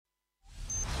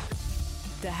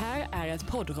Det här är ett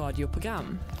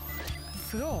poddradioprogram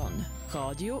från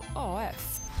Radio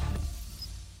AF.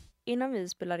 Innan vi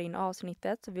spelar in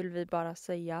avsnittet så vill vi bara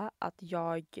säga att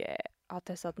jag har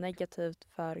testat negativt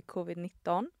för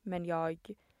covid-19. Men jag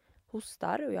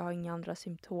hostar och jag har inga andra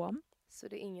symptom. Så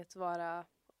det är inget att vara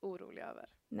orolig över.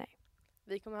 Nej.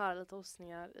 Vi kommer höra lite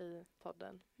hostningar i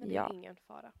podden. Men det Ja. är ingen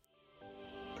fara.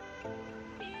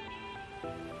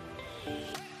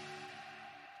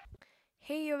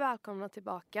 Hej och välkomna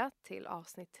tillbaka till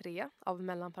avsnitt 3 av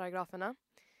Mellanparagraferna.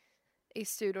 I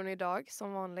studion idag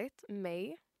som vanligt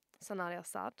mig, Sanaria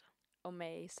Sad. Och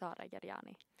mig, Sara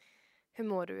Gardiani. Hur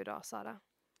mår du idag, Sara?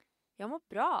 Jag mår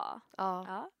bra. Ja.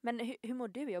 Ja. Men hur mår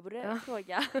du? Jag borde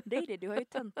fråga dig det. Du har ju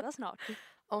tenta snart.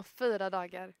 Om 4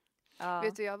 dagar. Ja.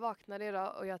 Vet du, jag vaknade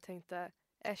idag och jag tänkte,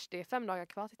 det är 5 dagar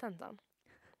kvar till tentan.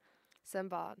 Sen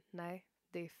bara, nej,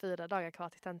 det är 4 dagar kvar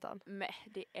till tentan. Men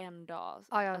det är en dag.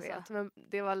 Ja, jag vet. Men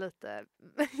det var lite,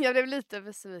 jag blev lite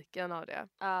besviken av det.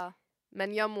 Ja.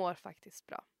 Men jag mår faktiskt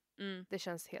bra. Mm. Det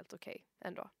känns helt okej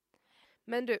ändå.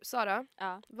 Men du, Sara,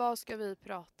 Ja. vad ska vi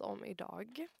prata om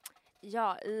idag?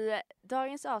 Ja, i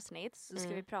dagens avsnitt så ska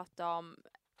Mm. vi prata om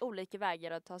olika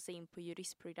vägar att ta sig in på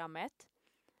juristprogrammet.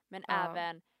 Men Ja.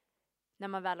 även när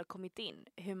man väl har kommit in,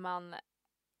 hur man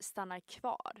stannar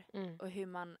kvar och hur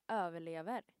man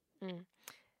överlever.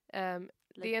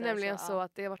 Det är nämligen så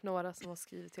att det har varit några som har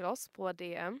skrivit till oss på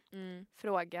DM.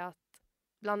 Frågat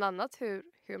bland annat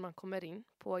hur man kommer in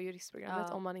på juristprogrammet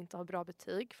Ja. om man inte har bra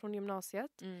betyg från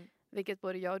gymnasiet. Mm. Vilket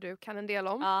både jag och du kan en del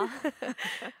om. Ja.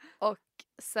 Och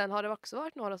sen har det också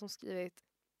varit några som skrivit,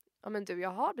 ja men du, jag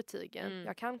har betygen. Mm.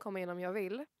 Jag kan komma in om jag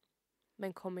vill.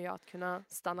 Men kommer jag att kunna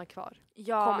stanna kvar?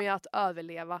 Ja, Kommer jag att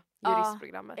överleva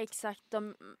juristprogrammet? exakt.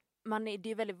 Det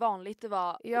är väldigt vanligt att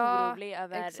vara Ja, orolig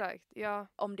över Exakt, ja,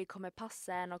 om det kommer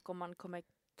passa en och om man kommer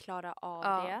klara av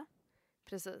Ja. det.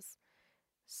 precis.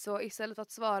 Så istället för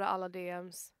att svara alla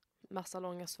DMs, massa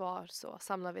långa svar, så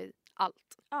samlar vi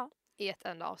allt i ett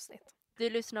enda avsnitt. Du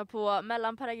lyssnar på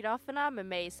Mellanparagraferna med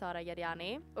mig, Sara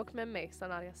Gardiani. Och med mig,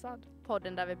 Sanaria Sad.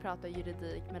 Podden där vi pratar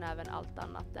juridik men även allt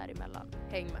annat däremellan.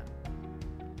 Häng med.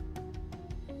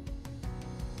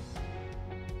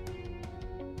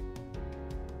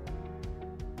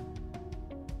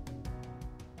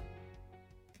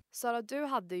 Sara, du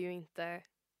hade ju inte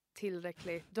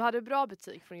tillräckligt... Du hade bra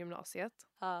betyg från gymnasiet.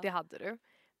 Ja. Det hade du.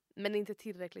 Men inte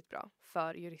tillräckligt bra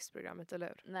för juristprogrammet, eller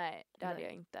hur? Nej, det hade Nej.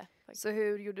 jag inte. Så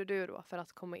hur gjorde du då för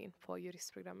att komma in på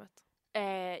juristprogrammet?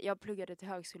 Jag pluggade till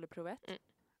högskoleprovet.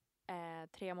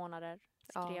 3 månader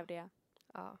skrev Ja. det.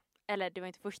 Ja. Eller det var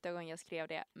inte första gången jag skrev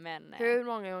det. Men Hur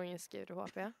många gånger skrev du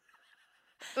HP?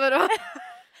 Vadå?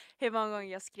 hur många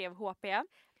gånger jag skrev HP.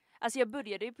 Alltså jag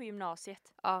började ju på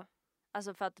gymnasiet. Ja.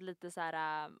 Alltså för att lite så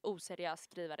här oseriöst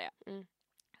skriva det. Mm.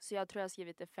 Så jag tror jag har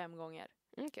skrivit det 5 gånger.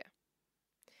 Okej.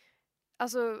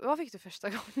 Alltså, vad fick du första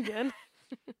gången?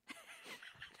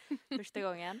 Första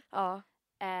gången. Ja.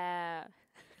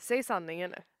 Säg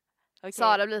sanningen nu. Okej.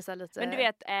 Sara blir så här lite... Men du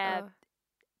vet, ja.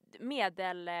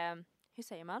 hur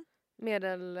säger man?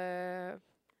 Medel...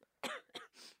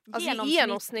 alltså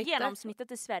genomsnittet.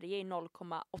 Genomsnittet i Sverige är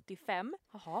 0,85.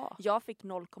 Jaha. Jag fick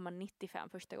 0,95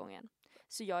 första gången.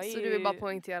 Så jag är Så ju... du vill bara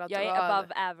poängtera att jag du är var över.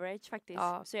 above average faktiskt.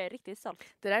 Ja. Så jag är riktigt stolt.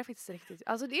 Det där är faktiskt riktigt...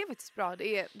 Alltså det är faktiskt bra.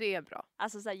 Det är bra.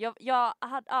 Alltså så här, jag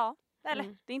hade... Ja, eller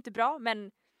Mm. det är inte bra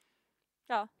men...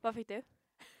 Ja, vad fick du?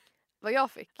 Vad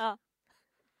jag fick? Ja.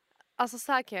 Alltså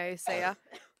så här kan jag ju säga.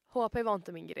 HP var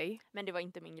inte min grej. Men det var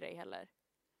inte min grej heller.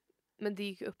 Men det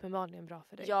gick ju uppenbarligen bra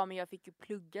för dig. Ja, men jag fick ju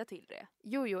plugga till det.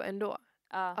 Jo, ändå.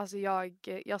 Ja. Alltså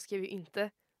jag skrev ju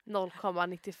inte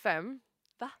 0,95.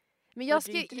 Va? Men Var jag du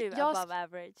skrev... inte du jag above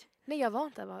average? Nej, jag var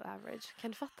inte above average.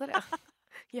 Kan du fatta det?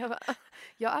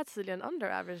 jag är tydligen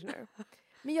under average nu.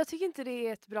 Men jag tycker inte det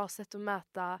är ett bra sätt att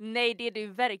mäta. Nej, det är du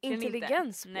verkligen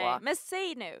Intelligens inte. på. Nej, men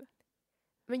säg nu.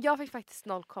 Men jag fick faktiskt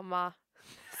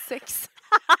 0,6.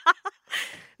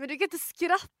 Men du kan inte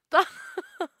skratta.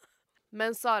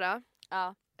 Men Sara,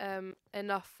 Ja,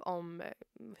 enough om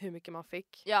hur mycket man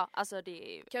fick. ja alltså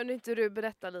det är... Kan inte du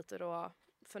berätta lite då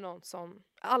för någon som...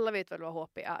 Alla vet väl vad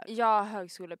HP är? Ja,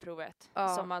 högskoleprovet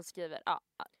Ja. som man skriver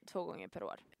 2 gånger per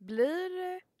år.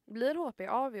 Blir HP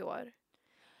av i år?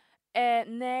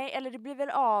 Nej, eller det blir väl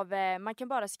av... man kan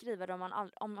bara skriva det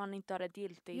om man inte har ett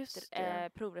giltigt Just det.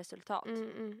 provresultat.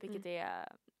 Vilket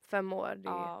är... 5 år det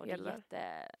Ja, och det gäller.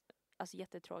 är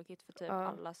jättetråkigt för typ Ja.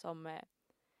 alla som...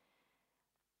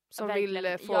 Som verkligen-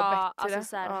 vill få ja, bättre. alltså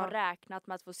så här, Ja. har räknat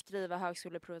med att få skriva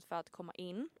högskoleprovet för att komma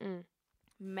in. Mm.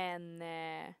 Men...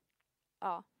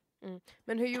 ja.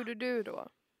 Men hur gjorde du då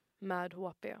med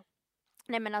HP?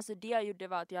 Nej men alltså det jag gjorde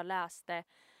var att jag läste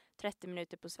 30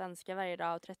 minuter på svenska varje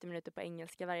dag och 30 minuter på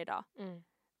engelska varje dag.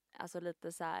 Alltså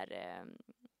lite så här,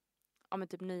 ja men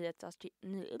typ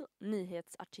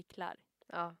nyhetsartiklar.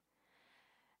 Ja.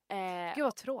 Gud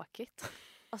vad tråkigt.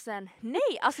 Och sen,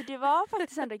 nej, alltså det var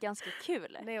faktiskt ändå ganska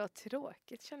kul. Nej, vad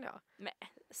tråkigt känner jag. Men.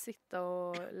 Sitta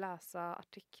och läsa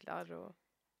artiklar och...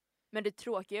 Men det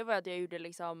tråkiga var att jag gjorde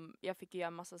liksom, jag fick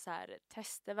göra massa så här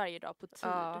tester varje dag på tid.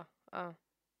 Ja.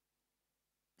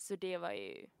 Så det var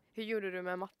ju... Hur gjorde du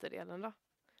med mattedelen då?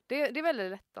 Det är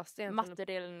väldigt lättast egentligen.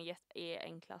 Mattedelen är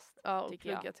enklast. Ja, och tycker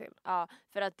plugga jag. till. Ja,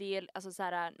 för att det är alltså så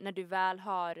här, när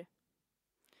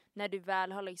du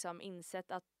väl har liksom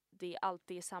insett att det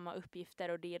alltid är samma uppgifter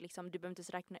och det är liksom, du behöver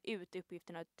inte räkna ut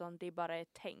uppgifterna utan det är bara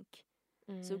ett tänk.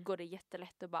 Så går det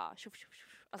jättelätt att bara tjoff.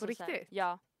 Alltså, på riktigt? Så här,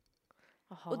 ja.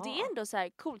 Aha. Och det är ändå så här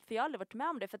coolt för jag har aldrig varit med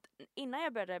om det. För att innan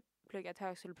jag började plugga till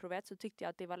högskoleprovet så tyckte jag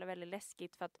att det var väldigt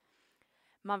läskigt för att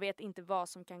man vet inte vad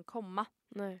som kan komma.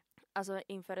 Nej. Alltså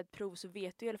inför ett prov så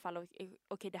vet du i alla fall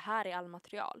okej, det här är all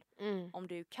material. Om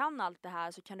du kan allt det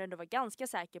här så kan du ändå vara ganska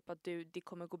säker på att det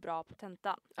kommer gå bra på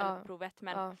tentan eller på provet.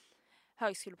 Men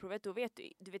högskoleprovet, då vet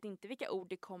du vet inte vilka ord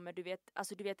det kommer. Du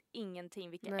vet ingenting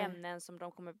vilka ämnen som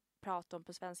de kommer prata om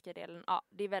på svenska delen. Ja,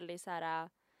 det är väldigt så här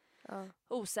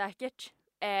osäkert.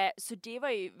 Så det var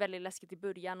ju väldigt läskigt i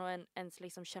början och ens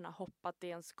liksom känna hopp att det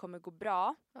ens kommer gå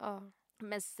bra.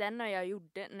 Men sen när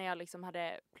jag liksom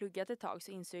hade pluggat ett tag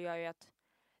så insåg jag ju att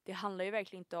det handlar ju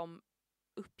verkligen inte om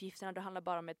uppgifterna, det handlar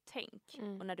bara om ett tänk.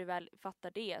 Och när du väl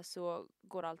fattar det så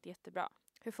går allt jättebra.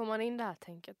 Hur får man in det här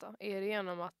tänket då? Är det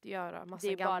genom att göra massa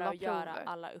gamla prover? Det är bara att göra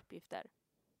alla uppgifter.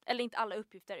 Eller inte alla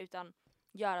uppgifter utan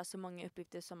göra så många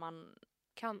uppgifter som man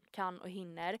kan och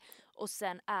hinner. Och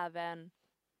sen även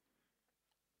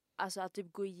alltså att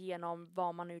typ gå igenom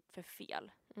vad man har gjort för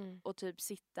fel. Och typ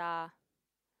sitta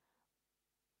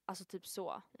alltså typ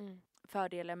så.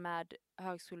 Fördelen med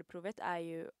högskoleprovet är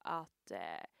ju att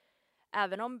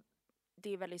även om det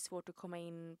är väldigt svårt att komma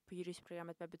in på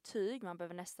juristprogrammet med betyg, man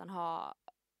behöver nästan ha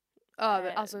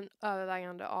alltså en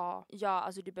övervägande A. Ja,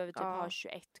 alltså du behöver typ ha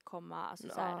 21, alltså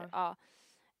så här,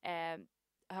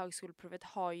 högskoleprovet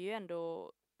har ju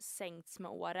ändå sänkts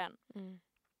med åren.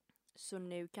 Så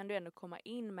nu kan du ändå komma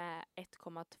in med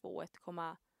 1,2,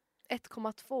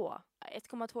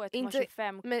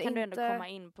 1,25 kan du ändå komma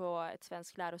in på ett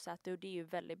svenskt lärosäte och det är ju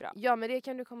väldigt bra. Ja, men det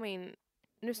kan du komma in,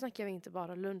 nu snackar vi inte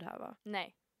bara Lund här va?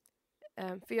 Nej.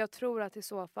 För jag tror att i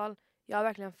så fall, jag har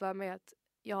verkligen för mig att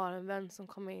jag har en vän som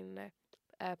kom in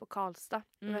på Karlstad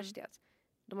universitet.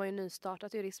 De har ju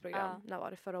nystartat juristprogram, när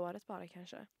var det förra året bara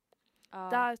kanske?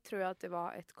 Där tror jag att det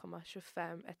var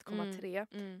 1,25,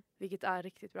 1,3. Vilket är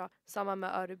riktigt bra. Samma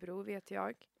med Örebro vet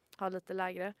jag. Har lite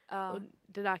lägre. Och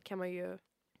det där kan man ju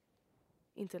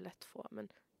inte lätt få.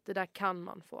 Men det där kan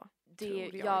man få.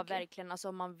 Ja, verkligen. Alltså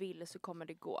om man vill så kommer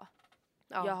det gå.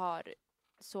 Ja. Jag har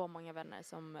så många vänner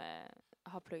som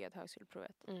har pluggat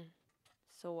högskoleprovet.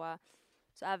 Så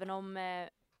även om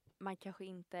man kanske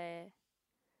inte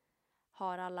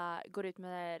går ut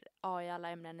med A i alla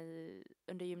ämnen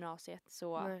under gymnasiet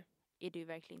så är det ju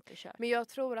verkligen inte kört. Men jag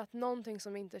tror att någonting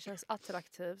som inte känns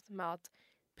attraktivt med att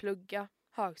plugga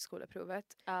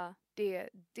högskoleprovet det är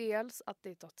dels att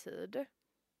det tar tid.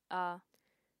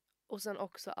 Och sen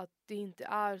också att det inte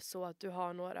är så att du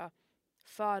har några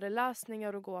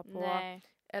föreläsningar att gå på. Nej.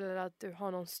 Eller att du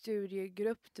har någon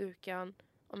studiegrupp du kan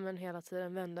hela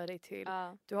tiden vända dig till.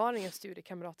 Du har inga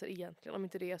studiekamrater egentligen om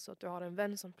inte det är så att du har en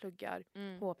vän som pluggar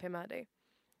HP med dig.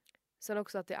 Sen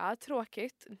också att det är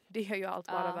tråkigt. Det gör ju allt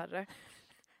bara värre.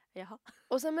 Jaha.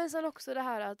 Och sen också det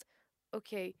här att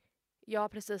jag har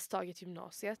precis tagit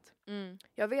gymnasiet.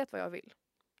 Jag vet vad jag vill.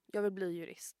 Jag vill bli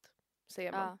jurist,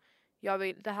 säger man.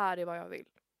 Det här är vad jag vill.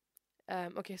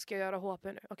 Ska jag göra HP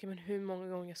nu? Men hur många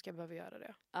gånger ska jag behöva göra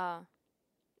det?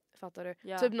 Fattar du?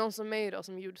 Ja. Typ någon som mig då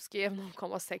som skrev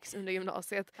 0,6 under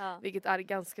gymnasiet. Vilket är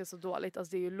ganska så dåligt.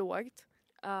 Alltså det är ju lågt.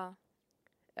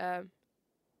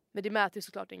 Men det mäter ju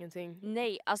såklart ingenting.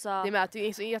 Nej, alltså. Det mäter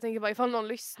ju, jag tänker bara ifall någon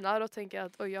lyssnar och tänker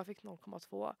att jag fick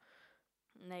 0,2.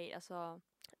 Nej, alltså.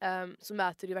 Så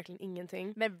mäter det ju verkligen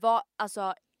ingenting. Men vad,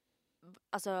 alltså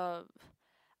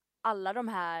alla de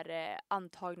här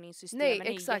antagningssystemen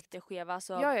är jätteskeva.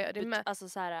 Så, alltså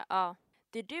så här,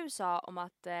 det du sa om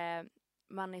att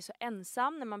man är så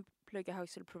ensam när man pluggar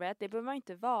högskoleprovet, det behöver man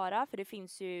inte vara för det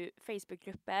finns ju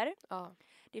Facebookgrupper.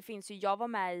 Det finns ju, jag var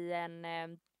med i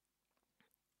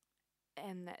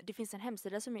det finns en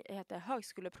hemsida som heter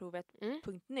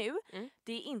högskoleprovet.nu.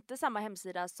 Det är inte samma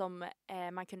hemsida som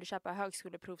man kunde köpa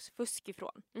högskoleprovsfusk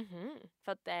ifrån.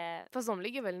 För att, fast de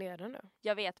ligger väl nere nu?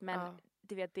 Jag vet, men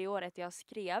du vet det året jag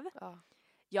skrev,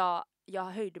 jag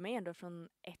höjde mig ändå från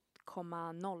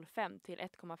 1,05 till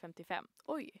 1,55.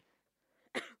 Oj.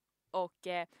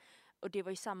 Och det var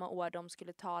ju samma år de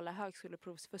skulle tala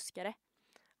högskoleprovsfuskare.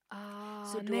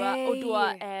 Så då, nej. och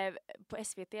då på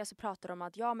SVT så pratade de om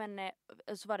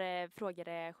att så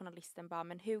frågade journalisten bara,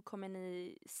 men hur kommer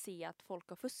ni se att folk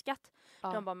har fuskat?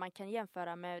 Ja. De bara, man kan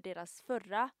jämföra med deras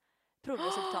förra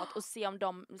provresultat och se om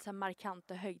de så här markant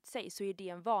har höjt sig, så är det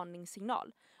en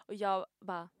varningssignal. Och jag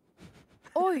bara...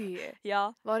 Oj!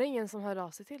 Ja. Var det ingen som hörde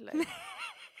av sig till dig?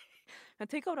 Men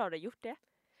tänk om de hade gjort det.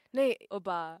 Nej, Och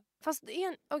bara... fast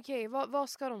okej, vad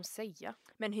ska de säga?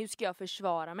 Men hur ska jag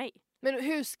försvara mig? Men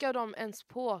hur ska de ens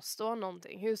påstå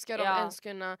någonting? Hur ska de ens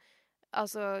kunna...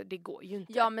 Alltså, det går ju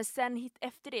inte. Ja, men sen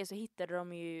efter det så hittade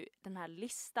de ju den här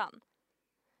listan.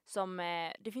 Som,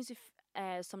 det finns ju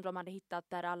som de hade hittat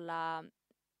där alla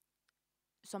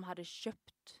som hade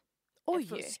köpt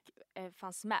fusk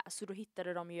fanns med. Så då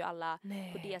hittade de ju alla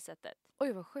på det sättet.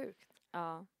 Oj, vad sjukt.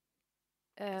 Ja.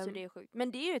 Så det är sjukt.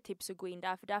 Men det är ju ett tips att gå in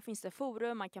där, för där finns det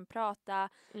forum, man kan prata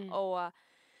och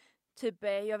typ,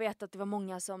 jag vet att det var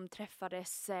många som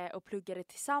träffades och pluggade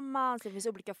tillsammans. Det finns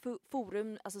olika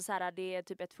forum, alltså så här, det är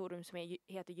typ ett forum som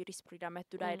heter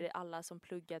juristprogrammet och där är det alla som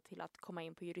pluggar till att komma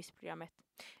in på juristprogrammet.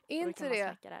 Inte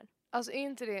det, alltså är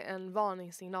inte det en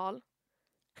varningssignal?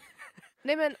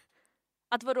 Nej men...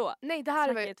 Att vadå? Nej, det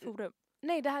här är ett forum.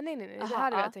 Nej, det här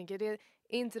är vad jag tänker. Det är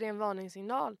inte det en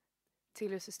varningssignal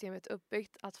till hur systemet är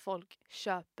uppbyggt, att folk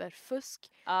köper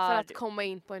fusk för att komma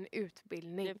in på en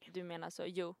utbildning. Du menar så?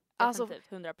 Jo, alltså,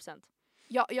 definitivt, 100%.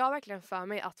 Jag har verkligen för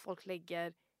mig att folk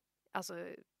lägger alltså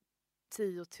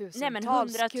 10 000 Nej, men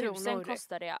 100 000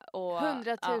 kostar det. Och,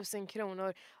 100 000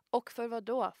 kronor. Och för vad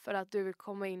då? För att du vill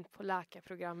komma in på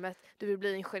läkarprogrammet, du vill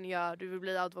bli ingenjör, du vill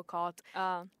bli advokat.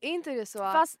 Är inte det så?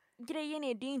 Fast grejen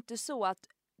är, det är inte så att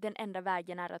den enda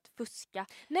vägen är att fuska.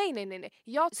 Nej.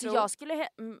 Så jag skulle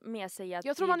mer säga att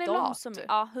jag tror man är lat. Som,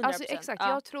 ja, 100%. Alltså, exakt,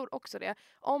 jag tror också det.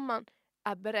 Om man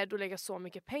är beredd att lägga så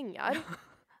mycket pengar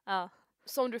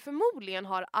som du förmodligen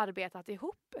har arbetat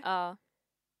ihop.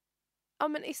 Ja,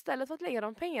 men istället för att lägga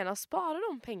de pengarna, spara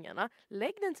de pengarna.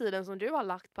 Lägg den tiden som du har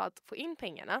lagt på att få in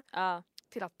pengarna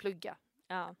till att plugga.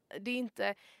 Det är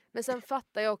inte... Men sen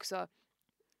fattar jag också...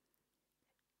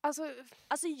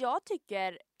 Alltså jag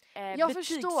tycker... jag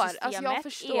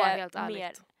förstår helt ärligt.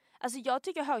 Mer, alltså jag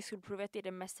tycker högskoleprovet är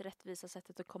det mest rättvisa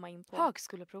sättet att komma in på.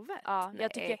 Högskoleprovet? Ja,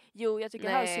 jag tycker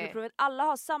högskoleprovet. Alla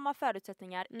har samma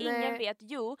förutsättningar. Ingen vet.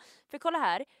 För kolla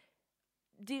här.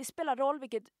 Det spelar roll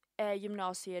vilket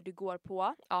gymnasium du går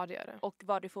på. Ja, det gör det. Och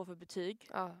vad du får för betyg.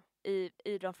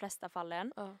 I de flesta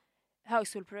fallen.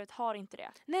 Högskoleprovet har inte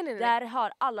det. Nej. Där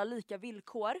har alla lika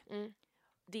villkor.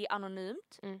 Det är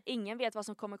anonymt. Ingen vet vad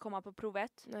som kommer komma på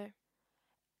provet. Nej.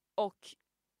 Och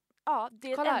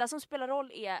det enda som spelar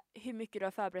roll är hur mycket du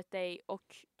har förberett dig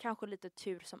och kanske lite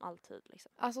tur som alltid.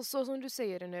 Liksom. Alltså så som du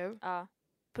säger det nu.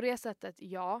 På det sättet,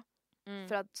 ja.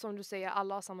 För att som du säger,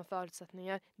 alla har samma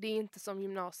förutsättningar. Det är inte som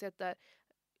gymnasiet där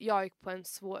jag gick på en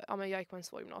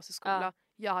svår gymnasieskola.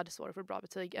 Jag hade svårare för bra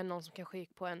betyg än någon som kanske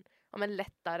gick på en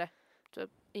lättare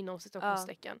typ, inom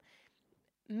situationstecken.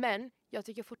 Men jag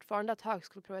tycker fortfarande att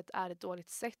högskoleprovet är ett dåligt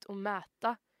sätt att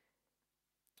mäta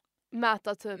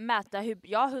typ. Mäta hur,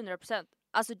 100%.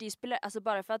 Alltså det spelar, alltså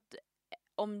bara för att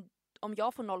om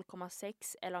jag får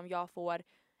 0,6 eller om jag får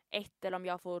 1 eller om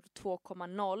jag får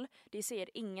 2,0, det säger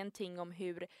ingenting om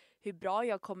hur bra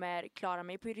jag kommer klara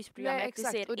mig på juristprogrammet. Det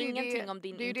säger ingenting om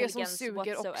din intelligens whatsoever. Det är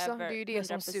ju det som suger också. Det är ju det 100%.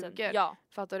 Som suger. Ja.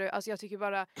 Fattar du? Alltså jag tycker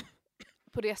bara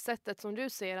på det sättet som du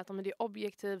säger att det är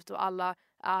objektivt och alla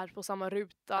är på samma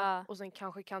ruta och sen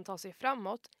kanske kan ta sig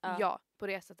framåt. Ja, på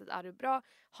det sättet är det bra.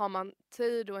 Har man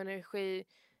tid och energi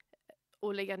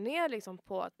att lägga ner liksom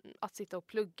på att sitta och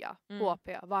plugga HP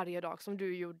varje dag som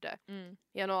du gjorde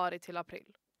januari till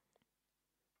april.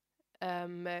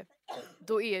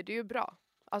 Då är det ju bra.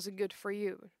 Alltså good for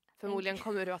you. Förmodligen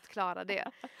kommer du att klara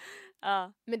det.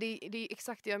 Men det är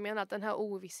exakt det jag menar. Att den här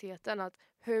ovissheten. Att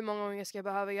hur många gånger ska jag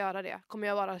behöva göra det? Kommer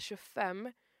jag vara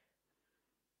 25?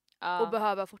 Och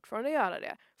behöva fortfarande göra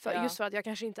det? Just för att jag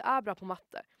kanske inte är bra på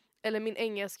matte. Eller min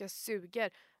engelska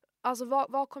suger. Alltså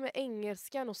vad kommer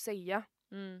engelskan att säga?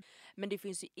 Men det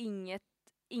finns ju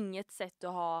inget sätt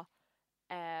att ha...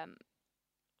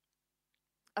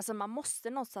 Alltså man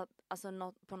måste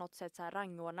på något sätt så här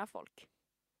rangordna folk.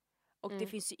 Och det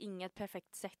finns ju inget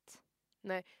perfekt sätt.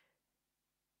 Nej.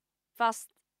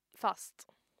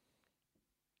 Fast.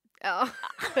 Ja.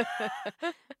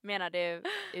 Menar du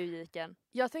UJiken?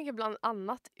 Jag tänker bland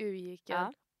annat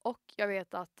UJiken. Och jag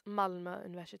vet att Malmö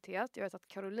universitet, jag vet att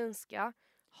Karolinska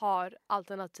har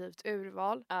alternativt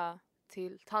urval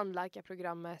till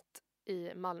tandläkarprogrammet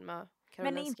i Malmö. Karolinska.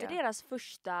 Men är inte deras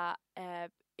första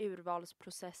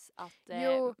urvalsprocess att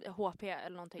HP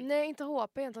eller någonting? Nej, inte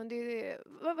HP egentligen.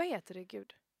 Vad heter det,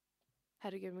 gud?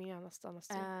 Herregud, min hjärna stannar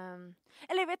still.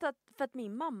 Eller jag vet att för att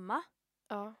min mamma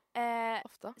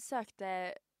Ofta.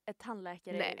 sökte ett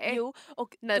tandläkare. Nej. Jo,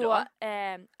 och När då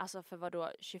alltså för vad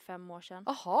då 25 år sedan.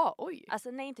 Aha, oj.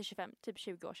 Alltså nej, inte 25, typ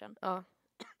 20 år sedan. Ja.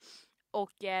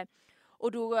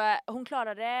 Och då hon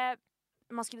klarade,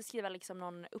 man skulle skriva liksom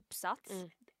någon uppsats.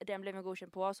 Den blev hon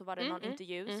godkänd på, så var det någon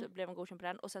intervju så blev hon godkänd på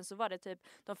den. Och sen så var det typ,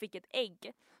 de fick ett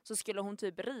ägg, så skulle hon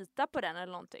typ rita på den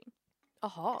eller någonting.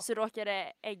 Aha. Så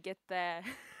råkade ägget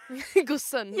gå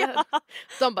sönder. Ja.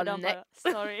 De bara, de nej.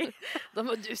 bara, sorry. De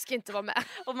bara, du ska inte vara med.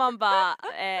 Och man bara,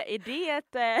 är det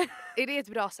ett... Är det ett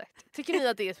bra sätt? Tycker ni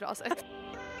att det är ett bra sätt?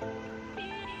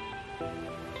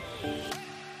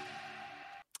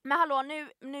 Men hallå,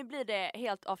 nu blir det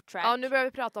helt off track. Ja, nu börjar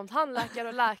vi prata om tandläkare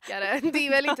och läkare. Det är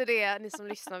väl inte det ni som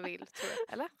lyssnar vill, tror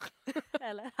jag. Eller?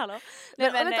 Eller, hallå?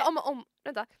 Men, Nej,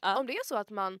 vänta, Ja. om det är så att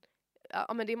man...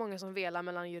 Ja, men det är många som velar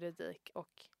mellan juridik och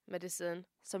medicin.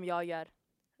 Som jag gör.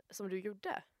 Som du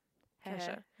gjorde.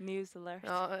 Kanske. News alert.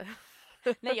 Ja.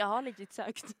 Nej, jag har legit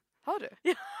sökt. Har du?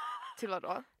 Ja. Till vad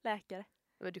då? Läkare.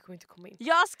 Men du kommer inte komma in.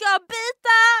 Jag ska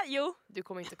bita! Jo. Du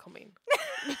kommer inte komma in.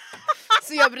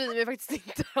 Så jag bryr mig faktiskt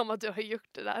inte om att du har gjort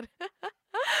det där.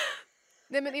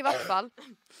 Nej, men i vart fall.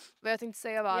 Vad jag tänkte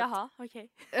säga var att... Jaha, okej.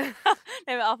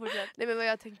 Nej, men fortsätt. Nej, men vad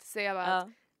jag tänkte säga var att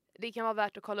det kan vara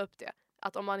värt att kolla upp det.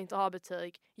 Att om man inte har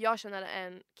betyg. Jag känner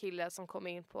en kille som kom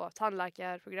in på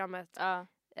tandläkarprogrammet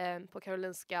på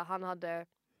Karolinska. Han hade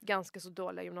ganska så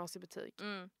dåliga gymnasiebetyg.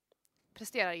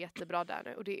 Presterar jättebra där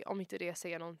nu. Och om inte det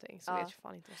säger någonting så vet jag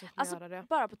fan inte vad som kommer göra det.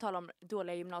 Bara på tal om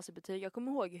dåliga gymnasiebetyg. Jag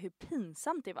kommer ihåg hur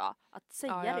pinsamt det var att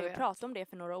säga det och prata om det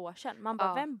för några år sedan. Man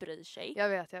bara, vem bryr sig? Jag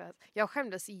vet. Jag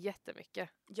skämdes jättemycket.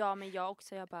 Ja, men jag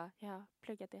också. Jag bara, jag har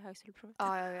pluggat i högskoleprovet.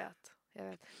 Ja, jag vet.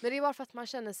 Men det var för att man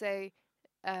känner sig...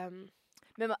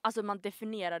 Men alltså man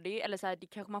definierade ju, eller så här, det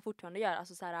kanske man fortfarande gör.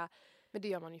 Alltså så här, men det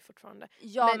gör man ju fortfarande.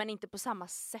 Ja, men inte på samma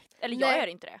sätt. Eller jag gör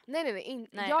inte det. Nej,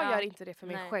 jag gör inte det för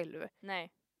mig själv.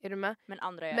 Nej. Är du med? Men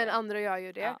andra gör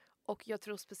ju det. Ja. Och jag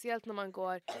tror speciellt när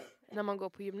man går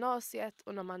på gymnasiet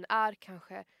och när man är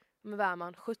kanske, vad är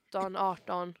man, 17,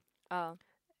 18,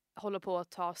 håller på att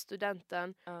ta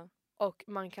studenten och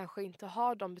man kanske inte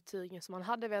har de betygen som man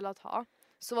hade velat ha.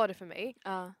 Så var det för mig.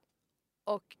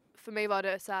 Och för mig var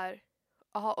det så här,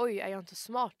 oj, är jag inte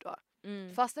smart då?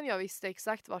 Fastän jag visste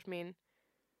exakt vart min...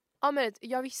 Ja, men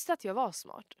jag visste att jag var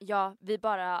smart. Ja, vi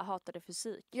bara hatade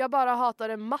fysik. Jag bara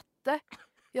hatade matte.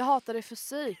 Jag hatade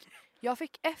fysik. Jag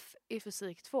fick F i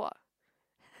fysik 2.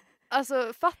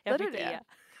 Alltså, fattar du det?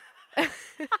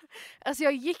 Alltså,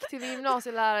 jag gick till min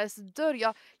gymnasielärares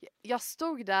dörr. Jag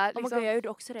stod där. Liksom, jag gjorde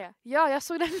också det. Ja, jag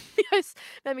stod där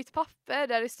med mitt papper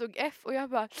där det stod F och jag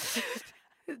bara...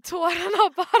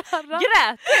 Tårarna bara rann.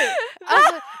 Grät du?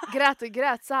 Alltså,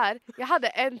 grät så här. Jag hade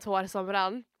en tår som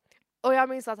rann. Och jag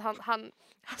minns att han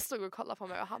stod och kollade på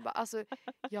mig och han bara, alltså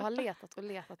jag har letat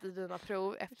i dina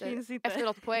prov efter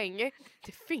något poäng.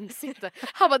 Det finns inte.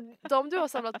 Han bara, de du har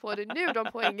samlat på dig nu, de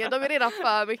poängen, de är redan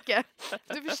för mycket.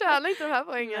 Du förtjänar inte de här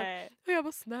poängen. Nej. Och jag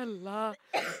bara, snälla.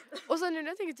 Och sen nu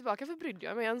när jag tänker tillbaka, för brydde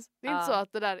jag mig ens. Det är inte så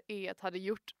att det där hade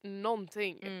gjort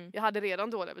någonting. Jag hade redan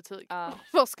dåliga betyg.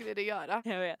 Vad skulle det göra?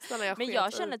 Jag vet. Snälla, men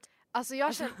jag känner... Alltså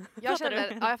jag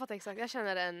känner jag fattar exakt. Jag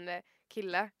känner en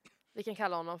kille. Vi kan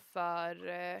kalla honom för...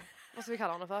 vad ska vi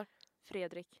kalla honom för?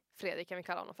 Fredrik kan vi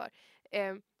kalla honom för.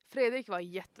 Fredrik var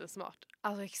jättesmart.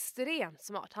 Alltså extremt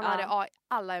smart. Han hade A i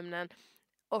alla ämnen.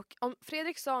 Och om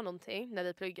Fredrik sa någonting när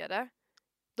vi pluggade,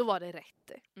 då var det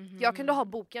rätt. Jag kunde ha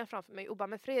boken framför mig och bara,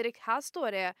 men Fredrik, här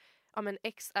står det men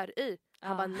X är Y.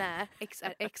 Han bara, nej, X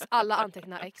är X. Alla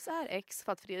antecknar X är X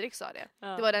för att Fredrik sa det.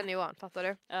 Det var den nivån, fattar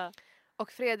du?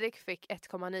 Och Fredrik fick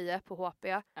 1,9 på HP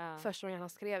första gången han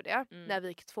skrev det. När vi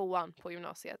gick 2:an på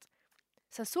gymnasiet.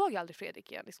 Sen såg jag aldrig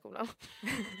Fredrik igen i skolan.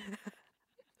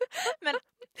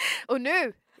 Och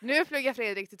nu pluggar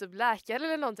Fredrik till typ läkare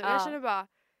eller någonting. Jag känner bara,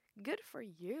 good for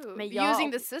you.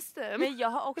 Using the system. Men jag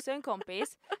har också en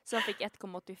kompis som fick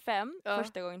 1,85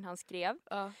 första gången han skrev.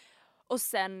 Och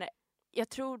sen, jag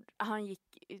tror han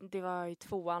gick, det var i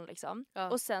 2:an liksom.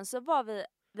 Och sen så var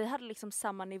vi hade liksom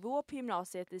samma nivå på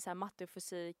gymnasiet i så här matte och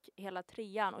fysik hela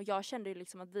 3:an. Och jag kände ju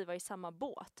liksom att vi var i samma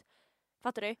båt.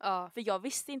 Fattar du? För jag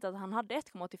visste inte att han hade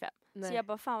 1,85. Så jag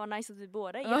bara, fan vad nice att vi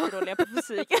båda är jättedåliga på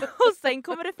fysik. Och sen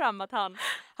kommer det fram att han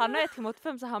har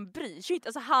 1,85 så han bryr sig inte.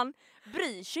 Alltså han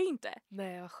bryr sig inte.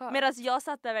 Nej, vad skönt. Medan jag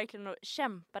satt där verkligen och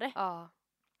kämpade.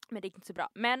 Men det gick inte så bra.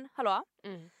 Men, hallå?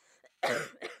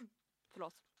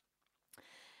 Förlåt.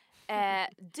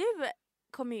 Du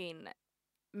kom ju in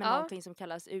med någonting som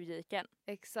kallas UJiken.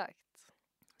 Exakt.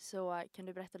 Så kan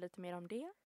du berätta lite mer om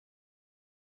det?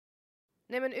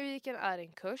 Nej, men UIKen är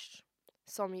en kurs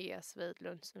som ges vid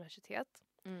Lunds universitet.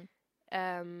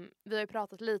 Vi har ju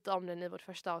pratat lite om den i vårt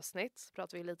första avsnitt. Så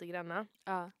pratar vi lite granna.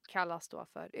 Kallas då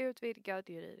för utvidgad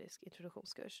juridisk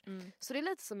introduktionskurs. Så det är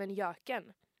lite som en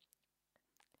Jöken.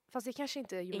 Fast det kanske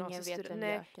inte är gymnasiestudenter.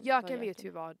 Nej, Jöken vet ju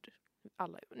vad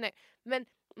alla gör. Nej, men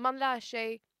man lär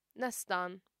sig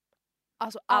nästan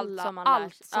alltså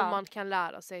allt som man kan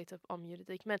lära sig typ om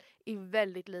juridik. Men i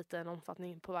väldigt liten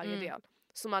omfattning på varje del.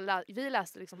 Så vi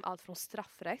läste liksom allt från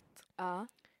straffrätt.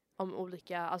 Om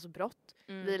olika alltså brott.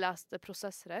 Vi läste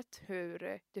processrätt,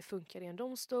 hur det funkar i en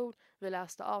domstol. Vi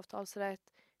läste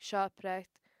avtalsrätt,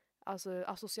 köprätt, alltså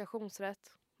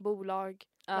associationsrätt, bolag,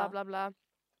 bla bla bla.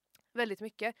 Väldigt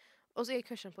mycket. Och så är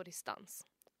kursen på distans.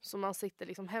 Så man sitter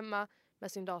liksom hemma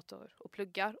med sin dator och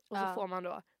pluggar. Och så får man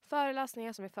då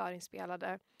föreläsningar som är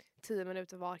förinspelade. 10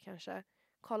 minuter var kanske.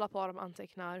 Kolla på dem,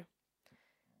 antecknar.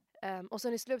 Och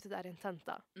sen i slutet är det en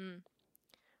tenta.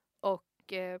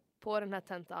 Och på den här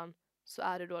tentan så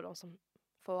är det då de som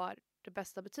får det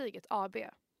bästa betyget, AB.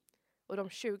 Och de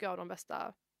 20 av de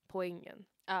bästa poängen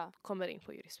kommer in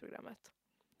på juristprogrammet.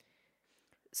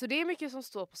 Så det är mycket som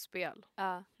står på spel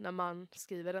när man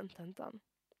skriver den tentan.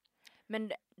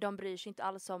 Men de bryr sig inte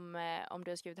alls om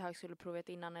du har skrivit högskoleprovet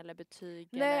innan eller betyg.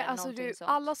 Nej, eller alltså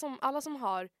sånt.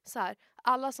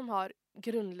 alla som har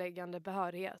grundläggande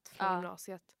behörighet från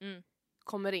gymnasiet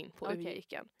kommer in på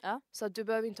UIKen. Så att du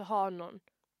behöver inte ha någon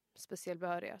speciell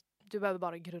behörighet. Du behöver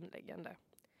bara grundläggande.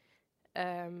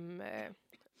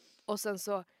 Och sen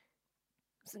så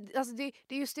alltså det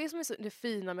är just det som är så det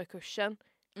fina med kursen.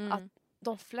 Att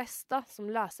de flesta som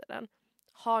läser den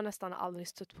har nästan aldrig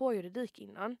stött på juridik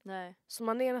innan. Nej. Så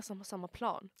man är nästan på samma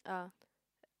plan.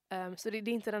 Så det är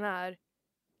inte den här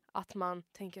att man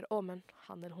tänker, men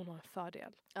han eller hon har en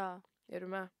fördel. Är du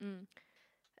med?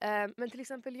 Men till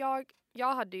exempel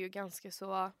jag hade ju ganska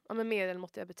så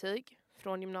medelmåttiga betyg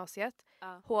från gymnasiet.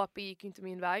 HP gick ju inte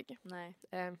min väg. Nej.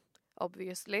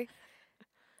 Obviously.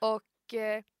 Och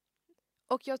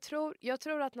jag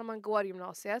tror att när man går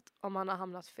gymnasiet, om man har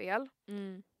hamnat fel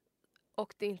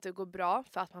och det inte går bra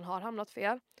för att man har hamnat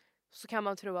fel, så kan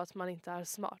man tro att man inte är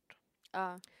smart.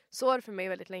 Så var det för mig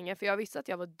väldigt länge, för jag visste att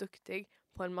jag var duktig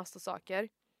på en massa saker.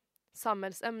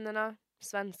 Samhällsämnena,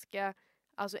 svenska,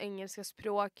 alltså engelska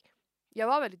språk. Jag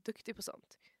var väldigt duktig på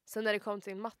sånt. Sen när det kom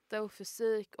till matte och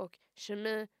fysik och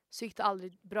kemi så gick det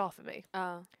aldrig bra för mig.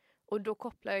 Och då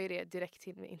kopplar jag det direkt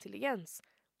till min intelligens.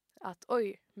 Att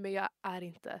men jag är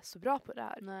inte så bra på det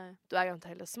här. Nej. Då är jag inte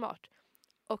heller smart.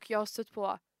 Och jag har stött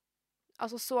på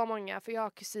alltså så många, för jag har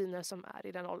kusiner som är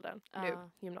i den åldern nu,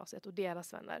 gymnasiet, och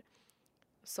deras vänner.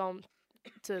 Som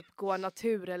typ går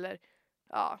natur eller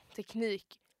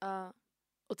teknik.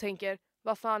 Och tänker,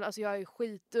 vad fan, alltså jag är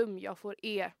skitdum, jag får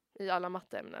E i alla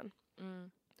matteämnen.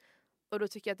 Och då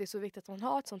tycker jag att det är så viktigt att man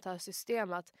har ett sånt här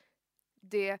system att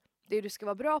det du ska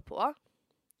vara bra på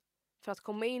för att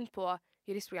komma in på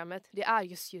juristprogrammet, det är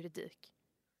just juridik.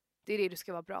 Det är det du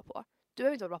ska vara bra på. Du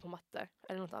behöver inte vara bra på matte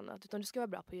eller något annat, utan du ska vara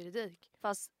bra på juridik.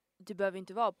 Fast du behöver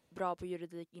inte vara bra på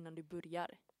juridik innan du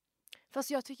börjar.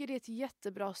 Fast jag tycker det är ett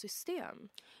jättebra system.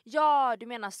 Ja, du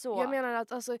menar så. Jag menar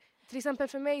att alltså, till exempel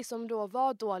för mig som då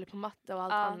var dålig på matte och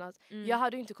allt annat. Jag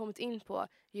hade ju inte kommit in på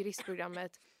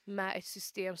juristprogrammet med ett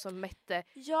system som mätte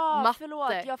matte.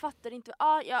 Förlåt, jag fattar inte.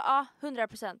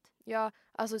 100%. Ja,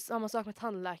 alltså samma sak med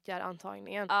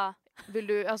tandläkarantagningen.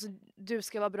 Du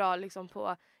ska vara bra liksom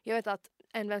på, jag vet att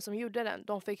en vän som gjorde den,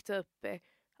 de fick typ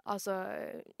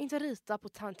inte rita på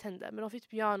tänder, men de fick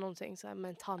typ göra någonting så här med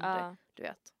en tand, du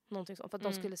vet, någonting sånt, för att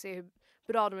de skulle se hur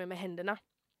bra de är med händerna.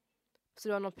 Så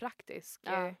det var någon praktisk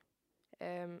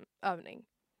övning.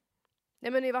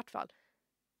 Nej, men i vart fall.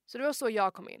 Så det var så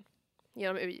jag kom in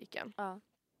genom UIKen.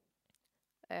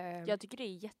 Jag tycker det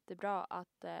är jättebra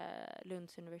att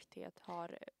Lunds universitet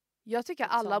har. Jag tycker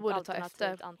alla borde ta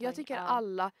efter.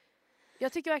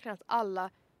 Jag tycker verkligen att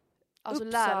alla, alltså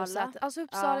lärosäten, alltså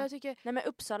Uppsala, jag tycker. Nej, men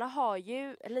Uppsala har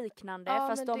ju liknande,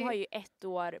 fast de har ju 1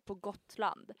 år på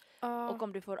Gotland. Och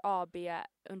om du får AB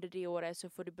under det året så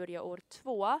får du börja år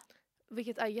 2.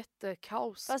 Vilket är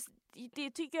jättekaos. Fast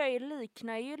det tycker jag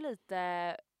liknar ju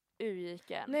lite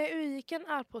UIKen. Nej, UIKen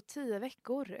är på 10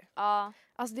 veckor.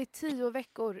 Alltså det är 10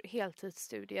 veckor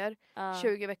heltidsstudier.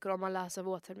 20 veckor om man läser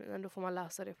vårterminen. Då får man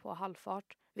läsa det på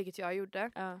halvfart. Vilket jag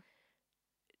gjorde.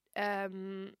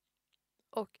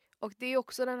 Och det är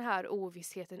också den här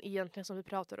ovissheten egentligen som vi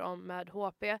pratar om med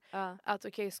HP. Att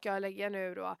ska jag lägga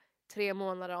nu då 3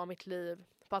 månader av mitt liv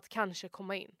på att kanske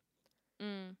komma in.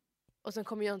 Och sen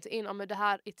kommer jag inte in. Men det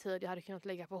här i tid jag hade kunnat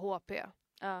lägga på HP.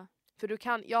 För du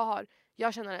kan,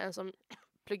 jag känner en som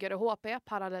pluggade HP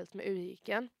parallellt med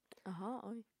UIken. Aha,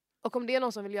 oj. Och om det är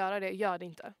någon som vill göra det, gör det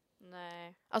inte.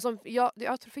 Nej. Alltså,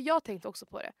 för jag tänkte också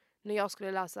på det. När jag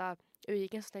skulle läsa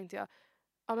UIken så tänkte jag,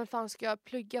 ja men fan ska jag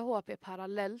plugga HP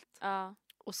parallellt Ja.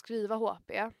 och skriva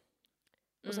HP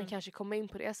och sen kanske komma in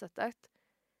på det sättet.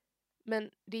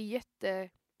 Men det är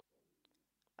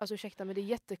alltså ursäkta, men det är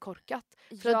jättekorkat.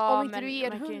 För att om inte du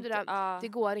ger 100, det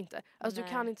går inte. Alltså du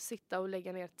kan inte sitta och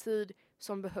lägga ner tid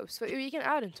som behövs. För UIken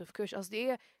är en tuff kurs. Alltså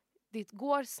det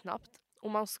går snabbt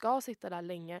och man ska sitta där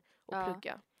länge och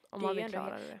plugga. Om man vill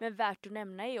klara det. Men värt att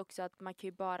nämna är också att man kan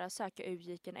ju bara söka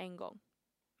UIken en gång.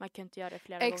 Man kan inte göra det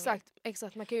flera gånger.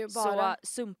 Exakt. Man kan ju bara... Så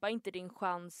sumpa inte din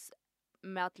chans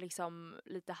med att liksom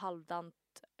lite halvdant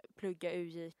plugga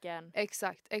UIken.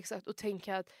 Exakt. Och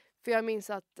tänka att... För jag minns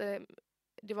att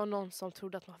det var någon som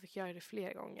trodde att man fick göra det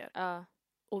flera gånger.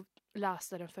 Och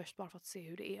läste den först bara för att se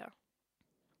hur det är.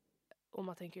 Och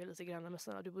man tänker ju lite grann, men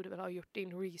sen, du borde väl ha gjort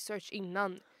din research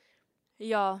innan.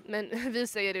 Ja. Men vi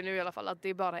säger det nu i alla fall att det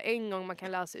är bara en gång man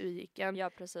kan läsa UIken. Ja,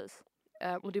 precis.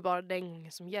 Och det är bara den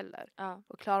gången som gäller. Ja.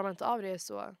 Och klarar man inte av det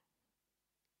så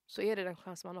är det den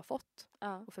chans man har fått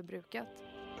och förbrukat.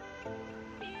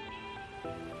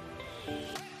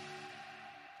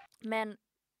 Men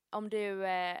om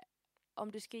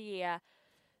du ska ge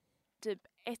typ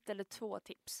 1 eller 2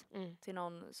 tips till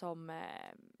någon som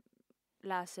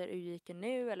läser UIken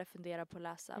nu eller funderar på att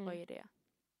läsa, vad är det?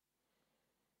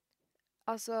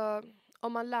 Alltså,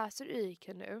 om man läser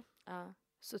UIken nu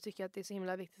så tycker jag att det är så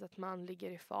himla viktigt att man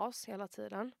ligger i fas hela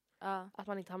tiden. Att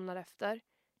man inte hamnar efter.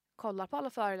 Kollar på alla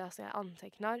föreläsningar,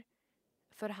 antecknar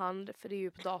för hand. För det är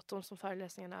ju på datorn som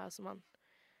föreläsningarna är, så man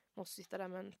måste sitta där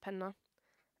med en penna.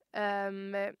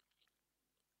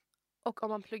 Och om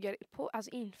man pluggar på,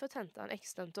 alltså inför tentan,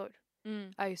 extentor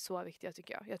är ju så viktigt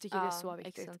tycker jag. Jag tycker det är så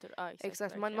viktigt.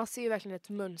 Exakt. Man ser ju verkligen ett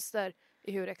mönster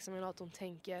i hur examinatorn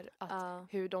tänker,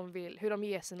 att hur de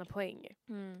ger sina poäng.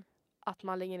 Att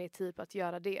man lägger ner tid på att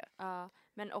göra det.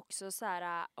 Men också så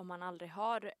här, om man aldrig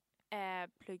har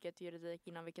pluggat juridik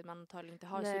innan, vilket man antagligen inte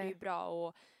har, så är det ju bra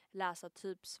att läsa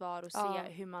typsvar och se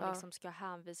hur man liksom ska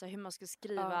hänvisa, hur man ska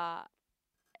skriva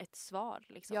ett svar.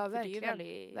 Liksom. Ja,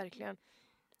 verkligen.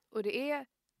 Och det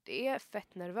är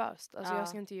fett nervöst. Alltså jag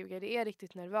ska inte ljuga, det är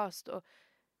riktigt nervöst att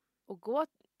gå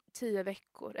 10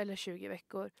 veckor eller 20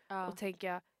 veckor och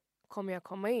tänka, kommer jag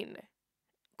komma in?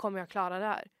 Kommer jag klara det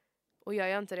här? Och gör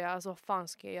jag inte det, alltså vad fan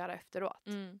ska jag göra efteråt?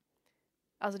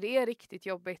 Alltså det är riktigt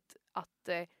jobbigt att...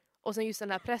 och sen just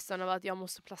den här pressen av att jag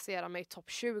måste placera mig i topp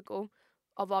 20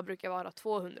 av vad brukar vara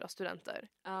 200 studenter.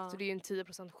 Så det är ju en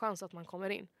 10% chans att man kommer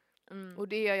in. Och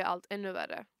det gör ju allt ännu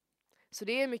värre. Så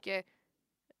det är mycket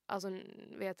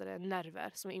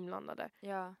nerver som är inblandade.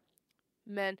 Ja.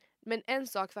 Men en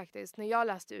sak faktiskt, när jag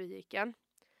läste UIken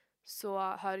så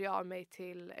hörde jag av mig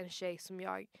till en tjej som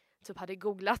jag typ hade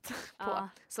googlat på,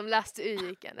 som läste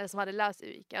UIken, eller som hade läst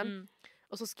UIken.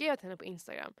 Och så skrev jag till henne på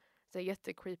Instagram. Så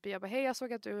jättecreepy. Jag bara, hej, jag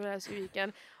såg att du läste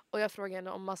UIken. Och jag frågade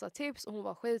henne om massa tips. Och hon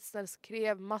var skitsnäll,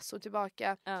 skrev massor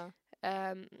tillbaka.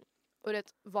 Och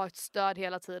det var ett stöd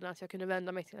hela tiden att jag kunde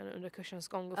vända mig till henne under kursens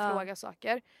gång och fråga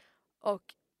saker.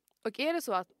 Och är det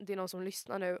så att det är någon som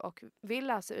lyssnar nu och vill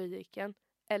läsa UIken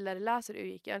eller läser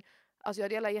UIken, alltså jag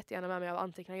delar jättegärna med mig av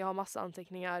anteckningar. Jag har massa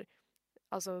anteckningar,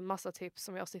 alltså massa tips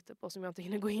som jag sitter på som jag inte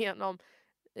hinner gå igenom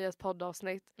i ett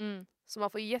poddavsnitt. Så man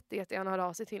får jättegärna höra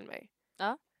av sig till mig.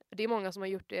 Det är många som har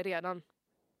gjort det redan.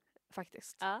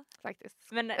 Faktiskt.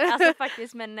 Men alltså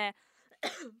faktiskt, men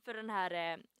för den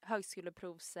här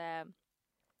högskoleprovs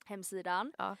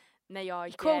hemsidan. När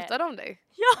jag... Quotar de dig?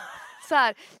 Ja! Så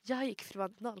här, jag gick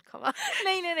från 0,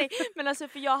 nej. Men alltså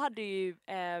för jag hade ju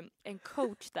en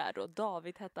coach där då,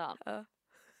 David hette han.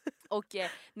 Och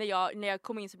när jag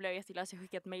kom in så blev jag jätteglad, så jag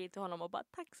skickade ett mejl till honom och bara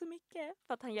tack så mycket.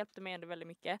 För att han hjälpte mig ändå väldigt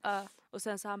mycket. Och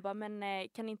sen så han bara, men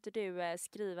kan inte du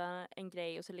skriva en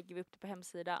grej och så lägger vi upp det på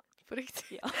hemsidan. På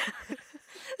riktigt? Ja.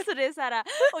 Så det är så här,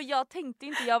 och jag tänkte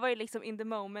inte, jag var ju liksom in the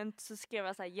moment, så skrev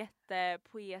jag så här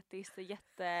jättepoetiskt och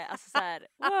alltså så här,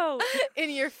 wow. In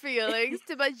your feelings.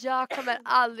 Du bara, jag kommer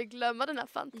aldrig glömma den här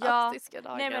fantastiska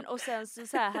dagen. Nej men och sen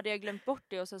så här hade jag glömt bort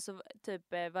det, och sen så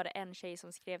typ var det en tjej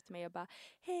som skrev till mig och bara,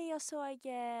 hej, jag såg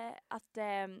att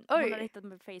hon hade hittat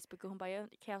mig på Facebook och hon bara,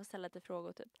 kan jag ställa lite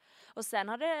frågor typ. Och sen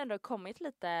har det ändå kommit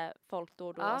lite folk då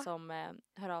och då som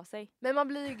hör av sig. Men man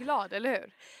blir ju glad, eller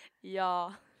hur?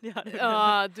 Ja.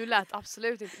 Ja, du lät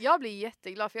absolut inte. Jag blir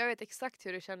jätteglad för jag vet exakt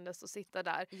hur det kändes att sitta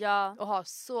där och ha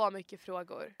så mycket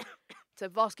frågor.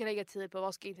 Typ, vad ska jag lägga tid på?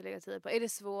 Vad ska jag inte lägga tid på? Är det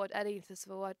svårt? Är det inte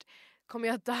svårt? Kommer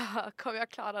jag dö? Kommer jag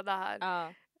klara det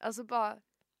här? Alltså bara,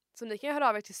 så ni kan ju höra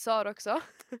av er till Sara också.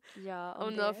 Ja,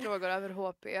 om ni har frågor över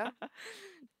HP.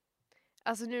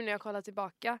 Alltså nu när jag kollar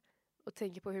tillbaka och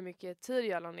tänker på hur mycket tid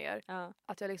jag la ner. Ja.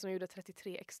 Att jag liksom gjorde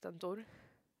 33 extentor.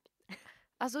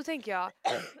 Alltså då tänker jag,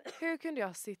 hur kunde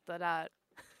jag sitta där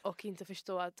och inte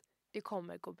förstå att det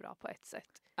kommer gå bra på ett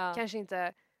sätt. Ja. Kanske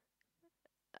inte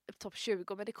topp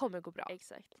 20, men det kommer gå bra.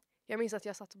 Exakt. Jag minns att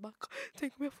jag satt och bara,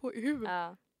 tänk om jag får U.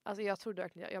 Ja. Alltså jag trodde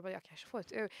verkligen, jag kanske får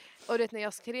ett U. Och det när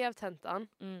jag skrev tentan,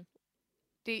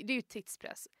 det är ju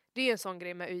tidspress. Det är en sån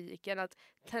grej med UIken att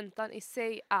tentan i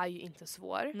sig är ju inte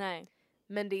svår. Nej.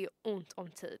 Men det är ont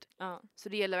om tid. Ja. Så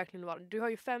det gäller verkligen att vara. Du har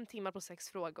ju 5 timmar på 6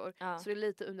 frågor. Ja. Så det är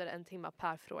lite under 1 timme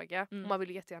per fråga. Och man vill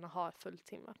ju jättegärna ha full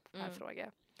timme per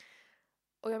fråga.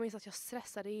 Och jag minns att jag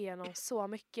stressade igenom så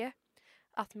mycket.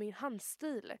 Att min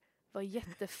handstil var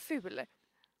jätteful.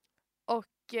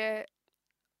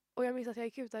 Och jag minns att jag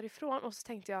gick ut därifrån och så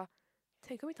tänkte jag,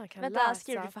 tänk om inte han kan läsa. Vänta,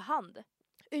 skrev du för hand?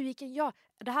 UIken, ja.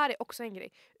 Det här är också en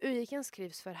grej. UIken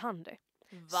skrivs för hand.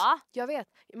 Va? Jag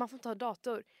vet, man får inte ha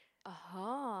dator.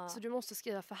 Aha. Så du måste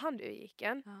skriva för hand i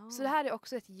UIken. Så det här är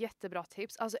också ett jättebra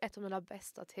tips. Alltså ett av mina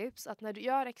bästa tips. Att när du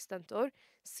gör extentor,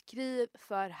 skriv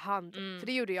för hand. För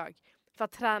det gjorde jag. För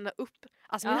att träna upp.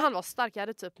 Alltså min hand var stark, jag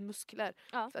hade typ muskler.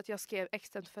 För att jag skrev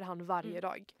extentor för hand varje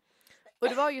dag. Och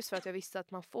det var just för att jag visste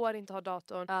att man får inte ha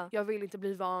datorn. Jag vill inte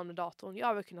bli van med datorn.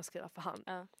 Jag vill kunna skriva för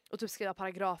hand. Och typ skriva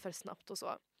paragrafer snabbt och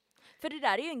så. För det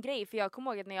där är ju en grej, för jag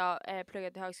kommer ihåg att när jag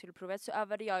pluggade till högskoleprovet så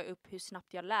övade jag upp hur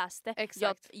snabbt jag läste.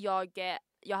 Exakt.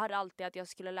 Jag hade alltid att jag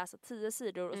skulle läsa 10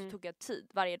 sidor och så tog jag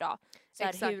tid varje dag. Så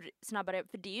här, hur snabbare,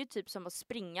 för det är ju typ som att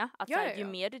springa. Att så här, ju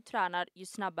mer du tränar, ju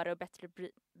snabbare och bättre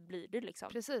blir du liksom.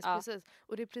 Precis.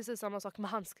 Och det är precis samma sak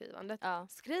med handskrivandet.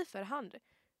 Skriv för hand.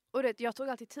 Och jag tog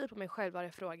alltid tid på mig själv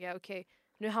varje fråga. Okej,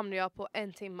 nu hamnar jag på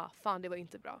 1 timme. Fan, det var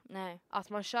inte bra. Nej. Att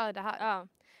man kör det här.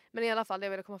 Men i alla fall, det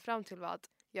jag ville komma fram till var att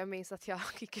jag minns att jag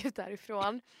gick ut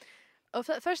därifrån. Och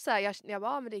först så här, jag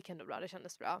bara, men det gick ändå bra, det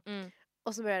kändes bra.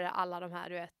 Och så började alla de här,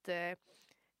 du vet,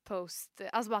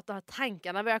 alltså bara att de här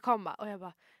tankarna började komma. Och jag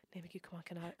bara, nej men gud, kommer man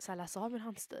kunna så här läsa av min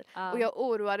handstil? Och jag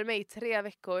oroade mig i 3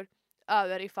 veckor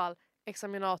över ifall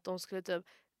examinatorn skulle typ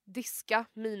diska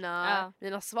mina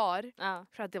svar.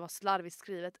 För att det var slarvigt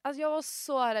skrivet. Alltså jag var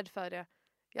så rädd för det.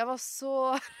 Jag var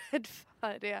så rädd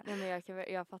för det. Nej,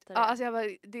 men jag fattar det. Alltså jag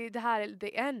bara, det här är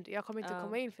the end. Jag kommer inte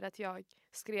komma in för att jag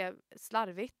skrev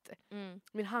slarvigt.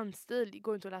 Min handstil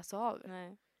går inte att läsa av.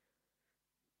 Nej.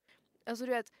 Alltså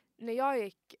du vet, när jag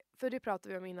gick, för det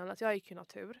pratade vi om innan, att jag gick ju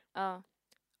natur.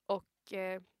 Och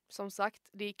som sagt,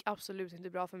 det gick absolut inte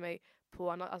bra för mig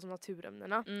på alltså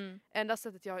naturämnena. Enda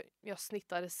sättet jag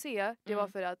snittade C, det var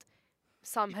för att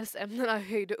samhällsämnena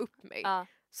höjde upp mig.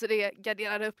 Så det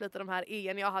garderade upp lite de här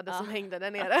en jag hade som hängde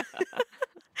där nere.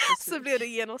 Så blev det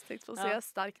genomsnitt på C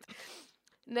starkt.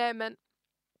 Nej men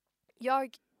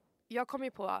jag kom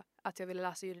ju på att jag ville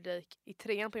läsa juridik i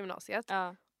 3:an på gymnasiet.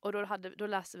 Och då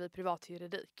läste vi privat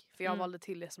juridik. För jag valde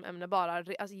till det som ämne bara.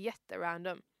 Alltså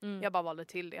jätterandom. Jag bara valde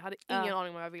till det. Jag hade ingen aning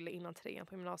om vad jag ville innan 3:an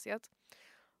på gymnasiet.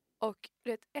 Och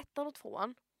du vet, 1:an och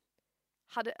 2:an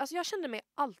alltså jag kände mig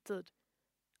alltid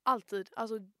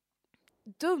alltså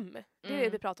dum. Det är det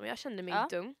vi pratar om. Jag kände mig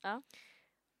dum.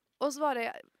 Och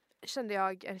så kände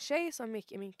jag en tjej som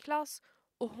gick i min klass.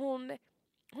 Och hon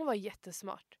var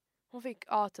jättesmart. Hon fick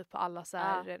A typ på alla så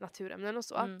här naturämnen och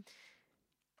så.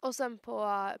 Och sen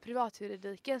på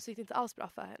privatjuridiken så gick det inte alls bra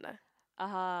för henne.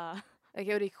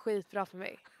 Okej, och det gick skitbra för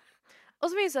mig. Och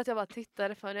så minns jag att jag bara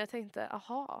tittade på henne och jag tänkte,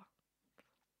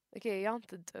 okej, jag är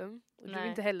inte dum. Och du är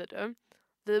inte heller dum.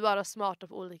 Vi är bara smarta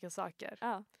på olika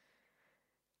saker.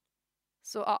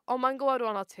 Så om man går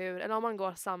då natur eller om man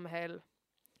går samhäll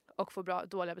och får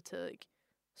dåliga betyg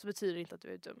så betyder det inte att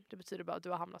du är dum. Det betyder bara att du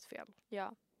har hamnat fel.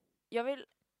 Ja. Jag vill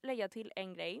lägga till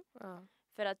en grej.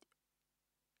 För att,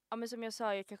 men som jag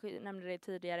sa, jag kanske nämnde det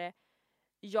tidigare.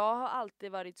 Jag har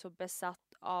alltid varit så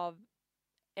besatt av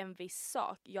en viss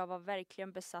sak. Jag var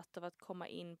verkligen besatt av att komma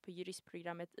in på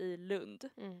juristprogrammet i Lund.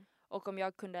 Och om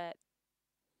jag kunde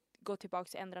gå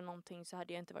tillbaka och ändra någonting så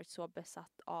hade jag inte varit så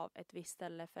besatt av ett visst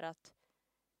ställe för att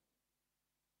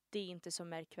det är inte så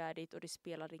märkvärdigt och det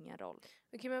spelar ingen roll.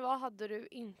 Okej, men vad hade du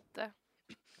inte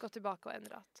gått tillbaka och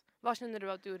ändrat? Vad känner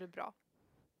du att du gjorde bra?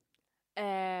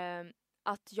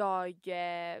 Att jag...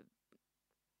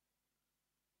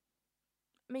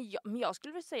 Men jag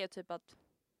skulle väl säga typ att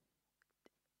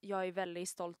jag är väldigt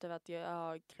stolt över att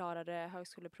jag klarade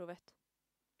högskoleprovet.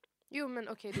 Jo, men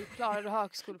okej, du klarade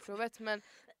högskoleprovet, men...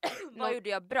 Vad gjorde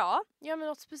jag bra? Ja, men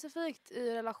något specifikt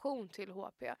i relation till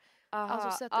HP.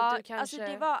 Alltså sättet du kanske... Alltså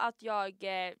det var att jag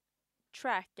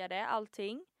trackade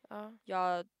allting.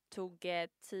 Jag tog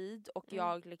tid och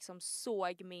jag liksom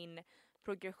såg min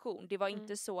progression. Det var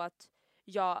inte så att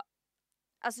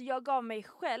jag gav mig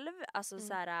själv alltså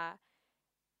så här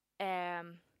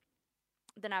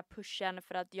den här pushen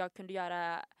för att jag kunde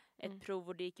göra ett prov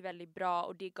och det gick väldigt bra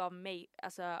och det gav mig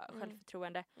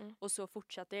självförtroende. Och så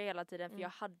fortsatte jag hela tiden för jag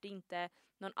hade inte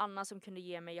någon annan som kunde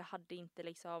ge mig, jag hade inte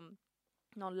liksom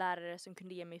någon lärare som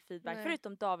kunde ge mig feedback. Nej.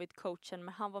 Förutom David, coachen,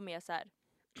 men han var mer så här.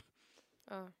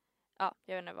 Ja,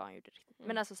 jag vet inte vad han gjorde riktigt.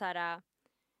 Men alltså så här.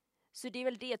 Så det är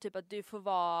väl det typ att du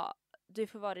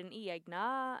får vara din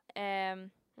egna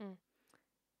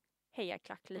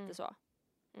hejaklack lite så.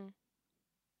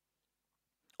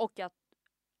 Och att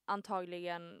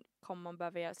antagligen kommer man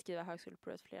behöva skriva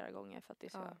högskoleprovet flera gånger för att det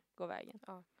ska gå vägen.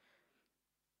 Ja.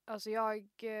 Alltså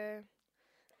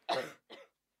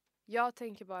jag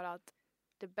tänker bara att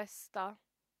det bästa,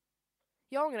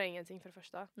 jag ångrar ingenting för det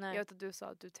första. Nej. Jag vet att du sa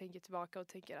att du tänker tillbaka och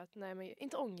tänker att nej, men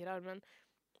inte ångrar, men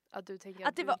att du tänker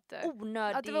att det var inte,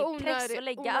 onödig att det var press att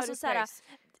lägga. Alltså så här, press.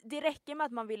 det räcker med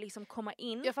att man vill liksom komma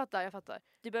in. Jag fattar.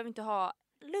 Du behöver inte ha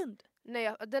Lund.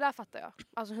 Nej, det där fattar jag.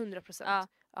 Alltså 100%.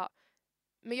 Ja.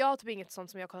 Men jag har typ inget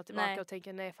sånt som jag kollar tillbaka och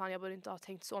tänker nej fan, jag borde inte ha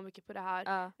tänkt så mycket på det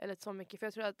här. Eller så mycket. För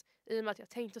jag tror att i och med att jag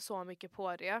tänkte så mycket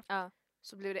på det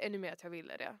så blev det ännu mer att jag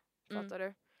ville det. Fattar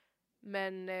du?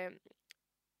 Men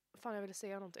fan, jag ville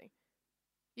säga någonting.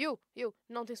 Jo,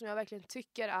 någonting som jag verkligen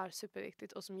tycker är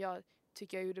superviktigt och som jag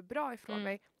tycker jag gjorde bra ifrån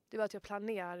mig, det var att jag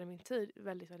planerade min tid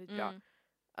väldigt, väldigt bra.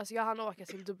 Alltså jag hann åka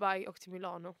till Dubai och till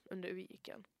Milano under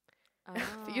UI-giken.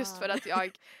 Just för att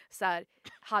jag så här,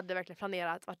 hade verkligen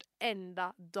planerat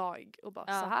vartenda dag och bara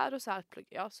så här och så här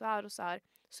pluggar jag, så här och så här.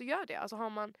 Så gör det. Alltså har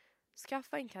man,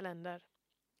 skaffa en kalender.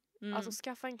 Alltså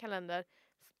skaffa en kalender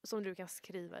som du kan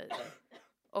skriva i.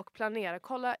 Och planera.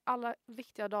 Kolla alla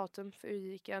viktiga datum för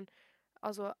UI-giken.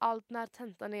 Alltså allt när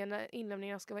tentan är, när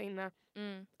inlämningarna ska vara inne.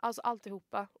 Alltså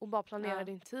alltihopa. Och bara planera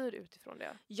din tid utifrån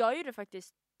det. Jag gjorde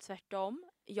faktiskt tvärtom.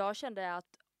 Jag kände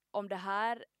att om det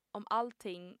här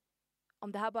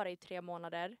bara är 3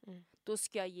 månader, då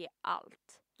ska jag ge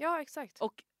allt. Ja, exakt.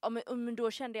 Och men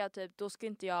då kände jag typ, då ska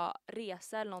inte jag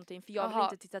resa eller någonting. För jag vill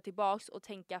inte titta tillbaks och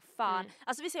tänka fan.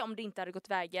 Alltså vi säger om det inte hade gått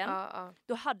vägen.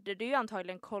 Då hade du ju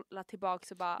antagligen kollat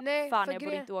tillbaks och bara fan, jag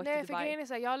borde inte åka till Dubai. Nej, för grejen är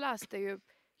så här,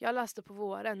 jag läste på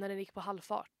våren när den gick på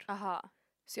halvfart.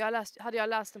 Så hade jag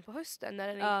läst den på hösten när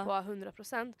den gick på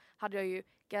 100%, hade jag ju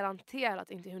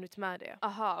garanterat inte hunnit med det.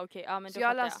 Men så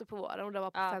jag läste på våren och det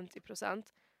var på 50%.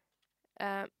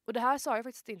 Och det här sa jag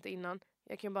faktiskt inte innan.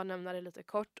 Jag kan bara nämna det lite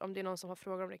kort. Om det är någon som har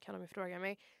frågor om det kan de ju fråga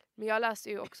mig. Men jag läste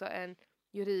ju också en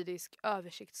juridisk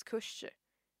översiktskurs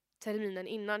terminen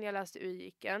innan jag läste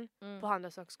UI-giken på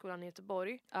Handelshögskolan i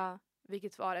Göteborg.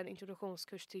 Vilket var en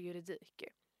introduktionskurs till juridik.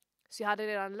 Så jag hade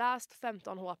redan läst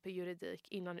 15 HP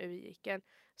juridik innan UI-giken.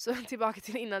 Så tillbaka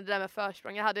till innan det där med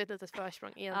försprång. Jag hade ett litet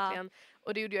försprång egentligen.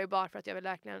 Och det gjorde jag ju bara för att jag ville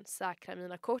verkligen säkra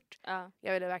mina kort.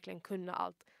 Jag ville verkligen kunna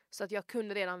allt. Så att jag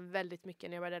kunde redan väldigt mycket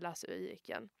när jag började läsa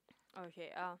UI-giken.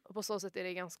 Och på så sätt är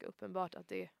det ganska uppenbart att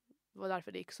det var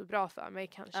därför det gick så bra för mig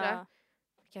kanske.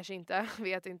 Kanske inte,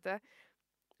 vet inte.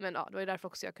 Men det var ju därför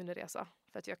också jag kunde resa.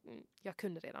 För att jag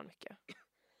kunde redan mycket.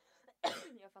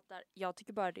 Jag fattar. Jag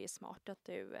tycker bara det är smart att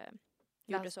du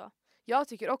gjorde så. Jag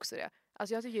tycker också det.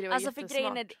 Alltså jag tycker det var jättesmart. För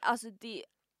grejen är,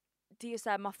 det är så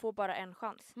här, man får bara en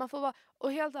chans. Man får bara,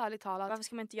 och helt ärligt talat. Varför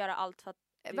ska man inte göra allt för att...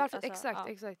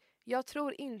 Exakt. Jag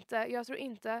tror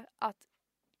inte att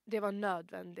det var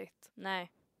nödvändigt.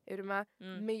 Nej. Är du med?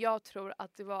 Men jag tror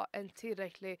att det var en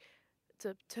tillräcklig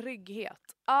typ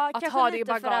trygghet. Att ha det i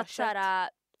bagaget. För att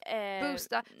såhär,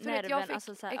 boosta. För nerven, att jag fick,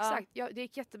 alltså, såhär, exakt. Det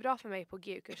gick jättebra för mig på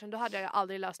GU-kursen. Då hade jag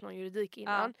aldrig läst någon juridik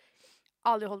innan.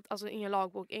 Aldrig hållit, alltså ingen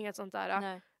lagbok, inget sånt där.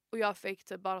 Nej. Och jag fick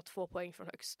typ bara 2 poäng från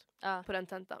högst på den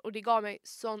tentan. Och det gav mig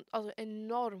sånt, alltså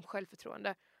enormt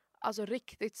självförtroende. Alltså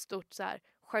riktigt stort så här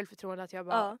självförtroende att jag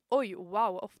bara oj,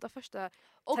 wow, ofta första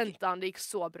tentan det gick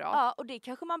så bra. Ja, och det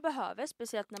kanske man behöver,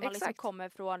 speciellt när man liksom kommer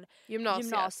från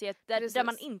gymnasiet där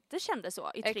man inte kände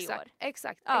så i 3 år.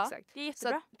 Exakt. Det är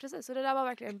jättebra. Så det där var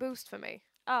verkligen en boost för mig.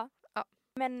 Ja.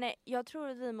 Men jag tror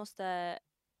att vi måste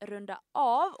runda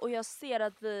av och jag ser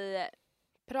att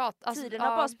tiden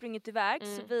har bara sprungit iväg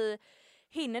så vi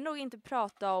hinner nog inte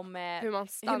prata om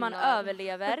hur man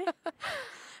överlever.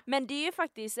 Men det är ju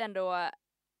faktiskt ändå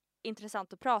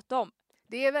intressant att prata om.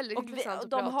 Det är väldigt intressant att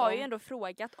prata om. De har ju ändå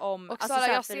frågat om... Och Sara,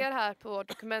 jag ser här på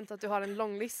dokument att du har en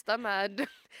lång lista med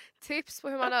tips på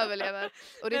hur man överlever.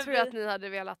 Och det tror jag att ni hade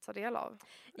velat ta del av.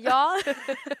 Ja.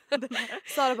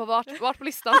 Sara på vart på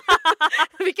listan?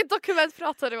 Vilket dokument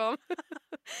pratar du om?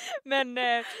 Men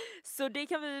så det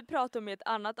kan vi prata om i ett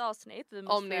annat avsnitt.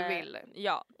 Om ni vill.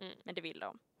 Ja, men det vill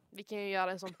de. Vi kan ju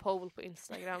göra en sån poll på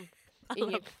Instagram.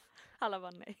 Alla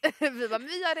var nej.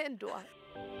 Vi gör det ändå.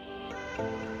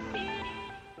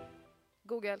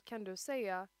 Google, kan du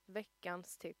säga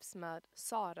veckans tips med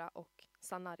Sara och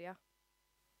Sanaria?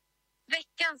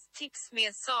 Veckans tips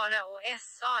med Sara och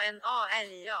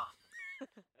Sanaria.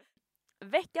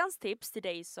 Veckans tips till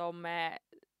dig som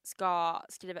ska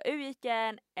skriva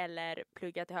UIKen eller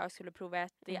plugga till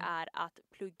högskoleprovet, det är att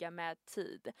plugga med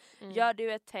tid. Gör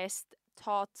du ett test,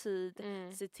 ta tid,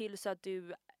 se till så att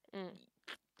du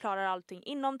klarar allting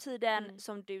inom tiden.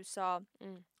 Som du sa,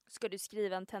 ska du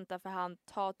skriva en tenta för hand,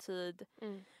 ta tid.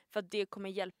 För att det kommer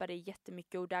hjälpa dig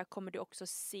jättemycket och där kommer du också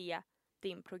se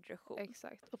din progression.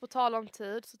 Exakt. Och på tal om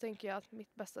tid så tänker jag att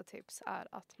mitt bästa tips är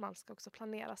att man ska också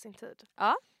planera sin tid.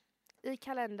 Ja. I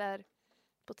kalender,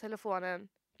 på telefonen,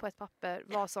 på ett papper,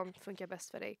 vad som funkar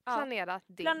bäst för dig. Ja.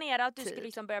 Planera att du ska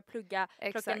liksom börja plugga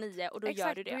klockan 9 och då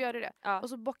gör du det. Då gör du det. Ja. Och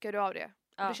så bockar du av det.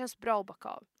 Ja. Och det känns bra att bocka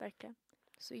av. Verkligen.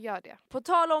 Så gör det. På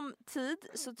tal om tid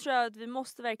så tror jag att vi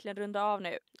måste verkligen runda av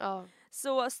nu. Ja.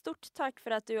 Så stort tack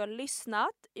för att du har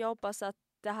lyssnat. Jag hoppas att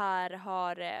det här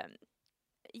har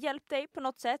hjälpt dig på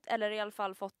något sätt. Eller i alla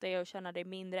fall fått dig att känna dig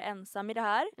mindre ensam i det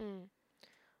här.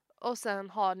 Och sen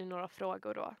har ni några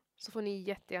frågor då. Så får ni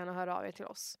jättegärna höra av er till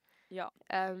oss. Ja.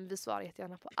 Vi svarar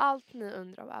jättegärna på allt ni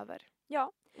undrar över.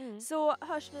 Ja. Så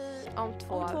hörs vi Om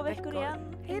två veckor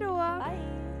igen. Hej då!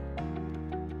 Bye!